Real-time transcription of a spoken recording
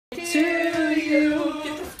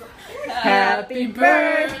Happy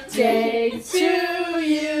birthday to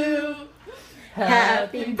you.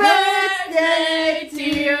 Happy birthday,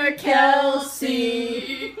 dear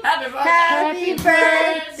Kelsey. Happy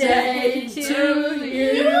birthday to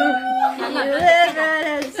you.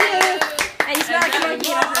 And you smell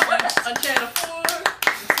like smoky.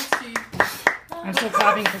 I'm still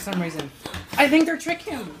clapping for some reason. I think they're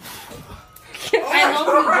tricking him.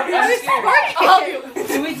 I help you.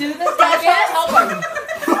 Do we do this? Yes, help him.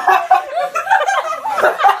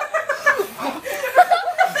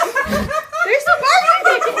 There's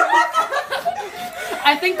sparking.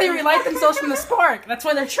 I think they relight themselves from the spark. That's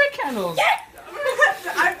why they're trick candles. Yeah.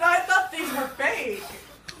 I thought these were fake.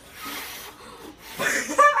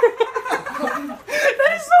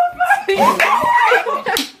 That is so funny.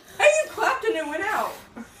 Hey, you clapped and it went out.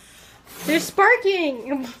 They're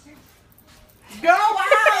sparking. Go out!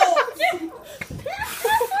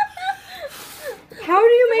 How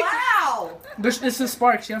do you make? Wow! This is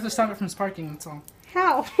sparks. You have to stop it from sparking. That's all.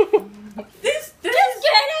 How? This Just get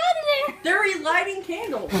out of there. they're relighting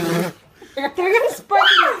candles. They're gonna spark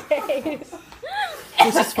in your face.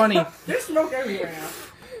 This is funny. There's smoke everywhere now.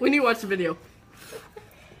 We need to watch the video.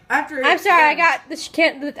 After I'm sorry, I got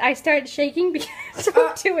the I started shaking because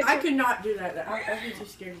I could not do that. I'd be too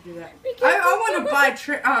scared to do that. I want to buy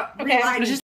relighting.